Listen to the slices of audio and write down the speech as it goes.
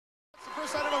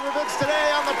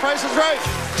Price is Right.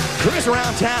 Cruise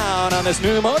around town on this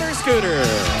new motor scooter.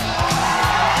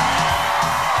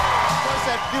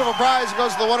 That beautiful prize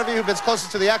goes to the one of you who bids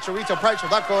closest to the actual retail price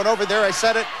without going over there. I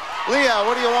said it. Leah,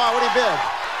 what do you want? What do you bid?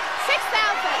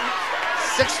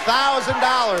 $6,000. $6,000.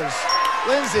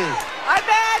 Lindsay. I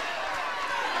bet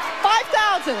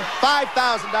 $5,000.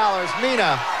 $5,000.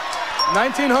 Mina.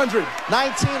 $1,900.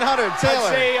 $1,900. Taylor.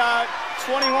 I'd say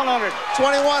 $2,100.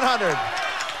 $2,100.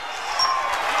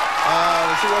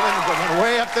 The two women went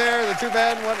way up there. The two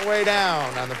men went way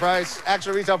down on the price.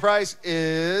 Actual retail price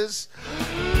is...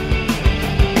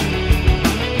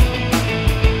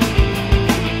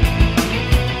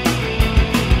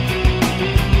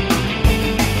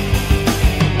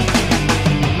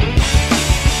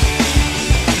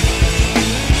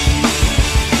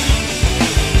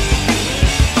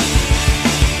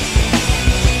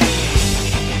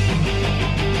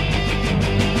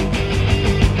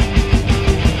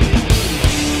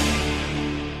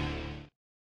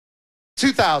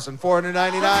 $2,499.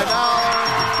 Taylor, that's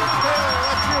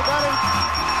you, buddy.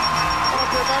 Come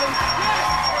up here, buddy.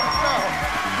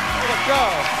 Let's go.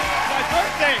 My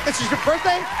birthday. This is your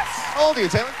birthday? How old are you,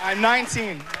 Taylor? I'm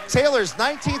 19. Taylor's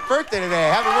 19th birthday today.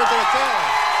 Happy birthday to Taylor.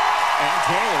 And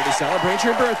Taylor, to celebrate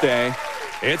your birthday,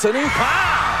 it's a new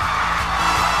car.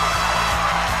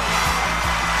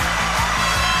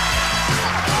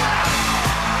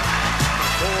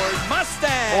 Ford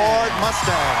Mustang. Ford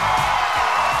Mustang.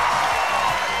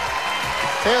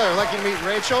 Taylor, I'd like you to meet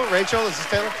Rachel. Rachel, is this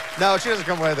Taylor? No, she doesn't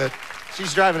come with it.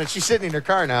 She's driving it. She's sitting in her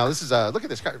car now. This is, look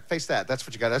at this car. Face that. That's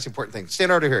what you got. That's the important thing.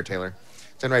 Stand over here, Taylor.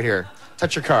 Stand right here.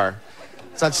 Touch your car.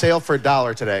 It's on sale for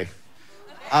 $1 today.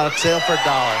 On sale for $1.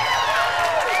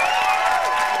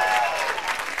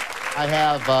 I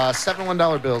have 7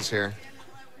 $1 bills here.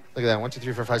 Look at that. 1, 2,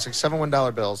 3, 4, 5, 6, 7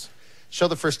 $1 bills. Show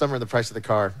the first number and the price of the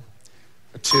car.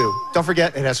 A 2. Don't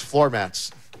forget, it has floor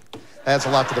mats. That adds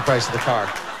a lot to the price of the car.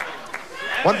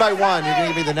 One by one, you're going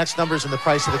to give me the next numbers and the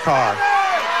price of the car.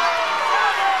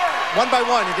 One by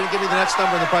one, you're going to give me the next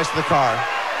number and the price of the car.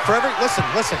 For every, listen.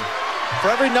 For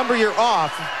every number you're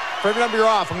off, I'm going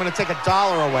to take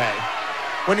 $1 away.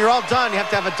 When you're all done, you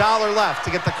have to have $1 left to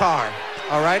get the car.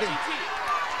 All right?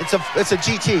 It's a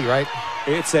GT, right?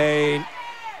 It's a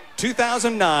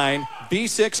 2009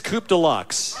 V6 Coupe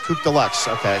Deluxe. Coupe Deluxe,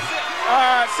 okay.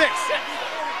 6.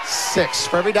 6.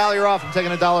 For every $1 you're off, I'm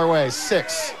taking $1 away.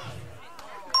 6.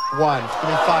 1. Give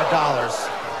me $5.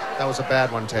 That was a bad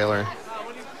one, Taylor.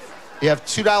 You have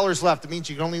 $2 left. It means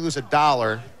you can only lose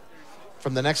 $1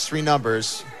 from the next 3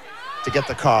 numbers to get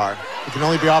the car. You can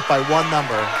only be off by 1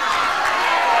 number.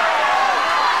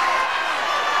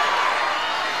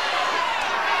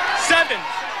 7.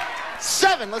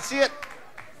 7. Let's see it.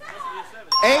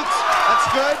 8.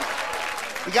 That's good.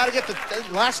 You got to get the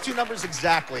last 2 numbers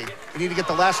exactly. You need to get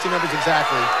the last 2 numbers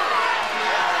exactly.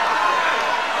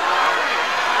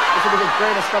 This will be the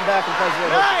greatest comeback in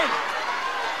presidential.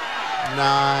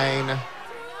 9.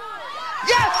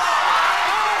 Yes!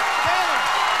 Taylor,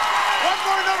 1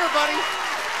 more number, buddy.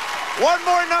 1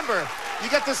 more number. You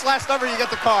get this last number, you get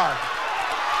the car.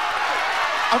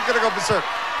 I'm going to go berserk.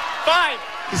 5.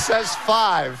 He says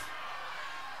 5.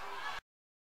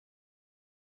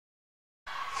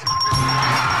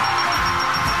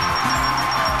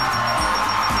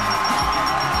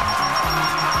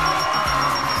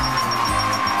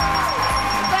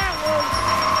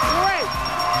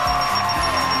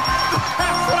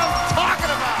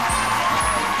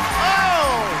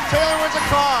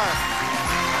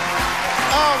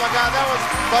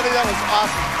 Buddy, that was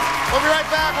awesome. We'll be right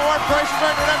back. More Price is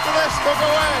Right after this. Don't go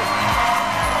away.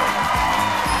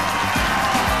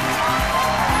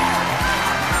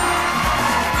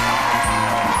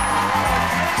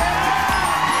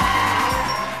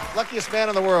 Luckiest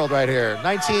man in the world right here.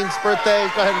 19th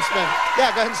birthday. Go ahead and spin.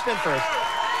 Yeah, go ahead and spin first.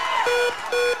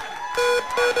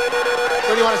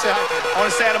 What do you want to say? I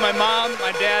want to say hi to my mom,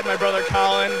 my dad, my brother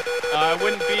Colin. I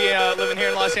wouldn't be living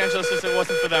here in Los Angeles if it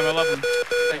wasn't for them. I love them.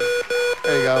 Thank you.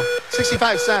 There you go.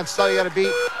 65 cents. That's all you got to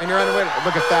beat, and you're on the way.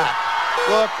 Look at that.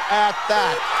 Look at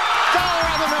that.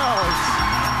 $1 on the nose.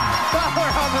 $1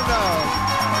 on the nose.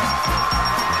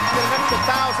 Get an extra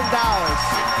 $1,000.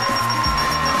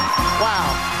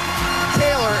 Wow.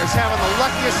 Taylor is having the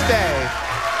luckiest day.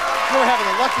 You're having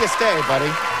the luckiest day, buddy.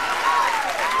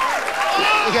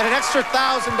 You get an extra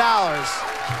 $1,000.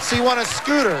 So you want a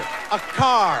scooter, a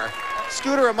car,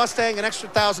 scooter, a Mustang, an extra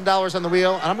 $1,000 on the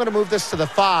wheel. And I'm going to move this to the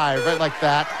 5, right like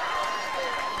that.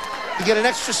 You get an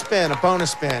extra spin, a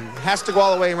bonus spin. It has to go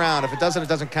all the way around. If it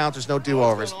doesn't count. There's no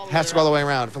do-overs. It has to go all the way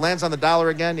around. If it lands on the $1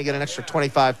 again, you get an extra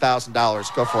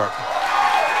 $25,000. Go for it.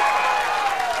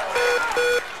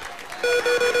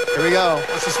 Here we go.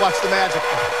 Let's just watch the magic.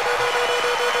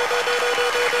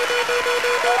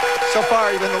 So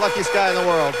far, you've been the luckiest guy in the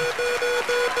world.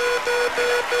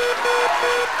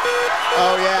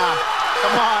 Oh, yeah.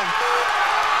 Come on.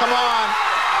 Come on.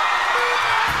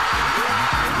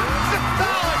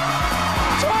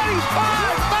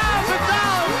 $25,000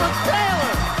 for Taylor.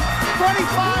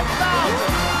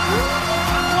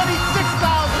 $25,000.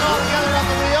 $26,000 altogether on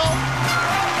the wheel.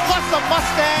 Plus the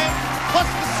Mustang. Plus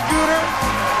the scooter.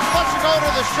 Plus you go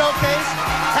to the showcase.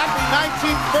 Happy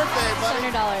 19th birthday,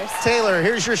 buddy. $100. Taylor,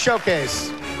 here's your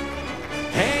showcase.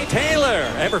 Hey,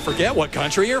 Taylor, ever forget what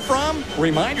country you're from?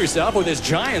 Remind yourself with this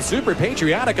giant, super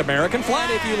patriotic American flag.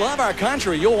 If you love our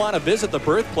country, you'll want to visit the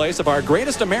birthplace of our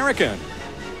greatest American.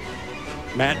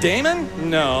 Matt Damon?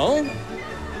 No.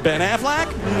 Ben Affleck?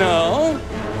 No.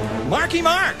 Marky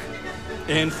Mark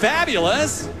in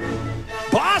fabulous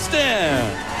Boston.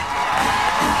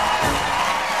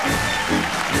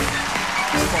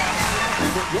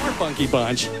 Put your funky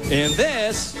bunch in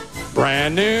this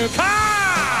brand new car.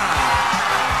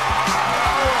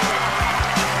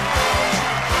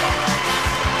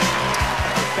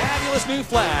 New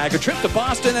flag, a trip to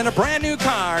Boston, and a brand new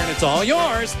car, and it's all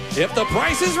yours if the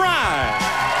price is right.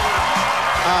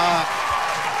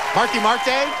 Marky Mark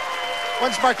Day?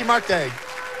 When's Marky Mark Day?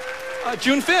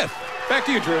 June 5th. Back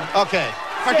to you, Drew. Okay.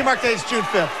 Marky Mark Day is June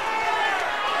 5th.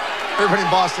 Everybody in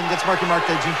Boston gets Marky Mark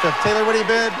Day June 5th. Taylor, what do you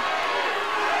bid?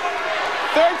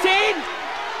 13?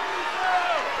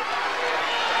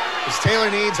 Because Taylor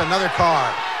needs another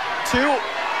car. 2.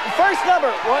 First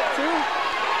number. What? 2?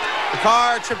 The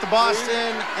car, trip to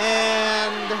Boston,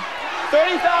 and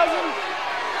 30,000.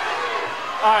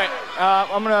 All right,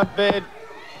 I'm gonna bid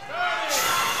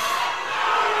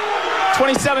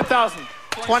 27,000.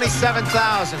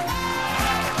 27,000.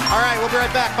 All right, we'll be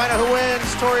right back. Find out who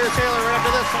wins, Tori or Taylor, right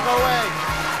after this. Don't go away.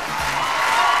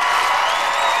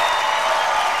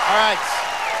 All right,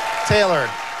 Taylor.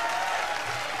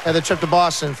 Had the trip to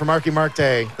Boston for Marky Mark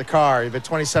Day. The car, you bid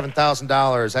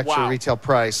 $27,000. Actual Wow. retail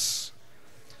price.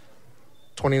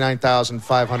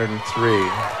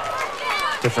 $29,503.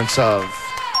 Difference of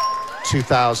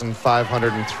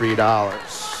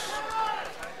 $2,503.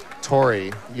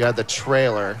 Tori, you had the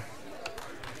trailer.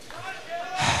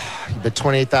 You bid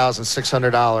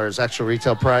 $28,600. Actual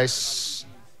retail price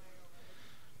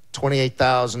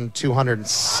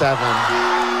 $28,207.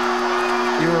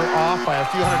 You were off by a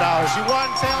few $100s. You won,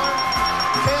 Taylor.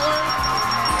 Taylor,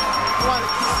 you won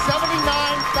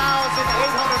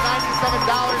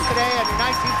 $79,897 today on your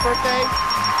 19th birthday.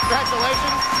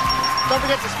 Congratulations. Don't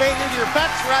forget to spay and neuter your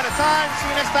pets. We're out of time. See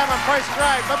you next time on Price is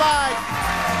Right. Bye-bye.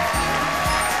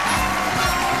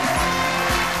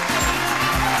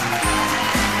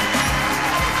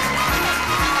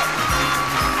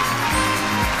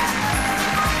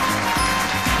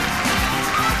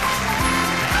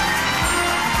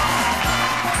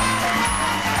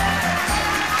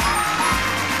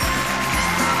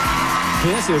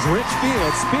 This is Rich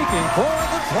Field speaking for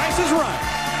The Price is Right,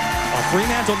 a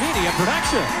Fremantle Media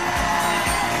production.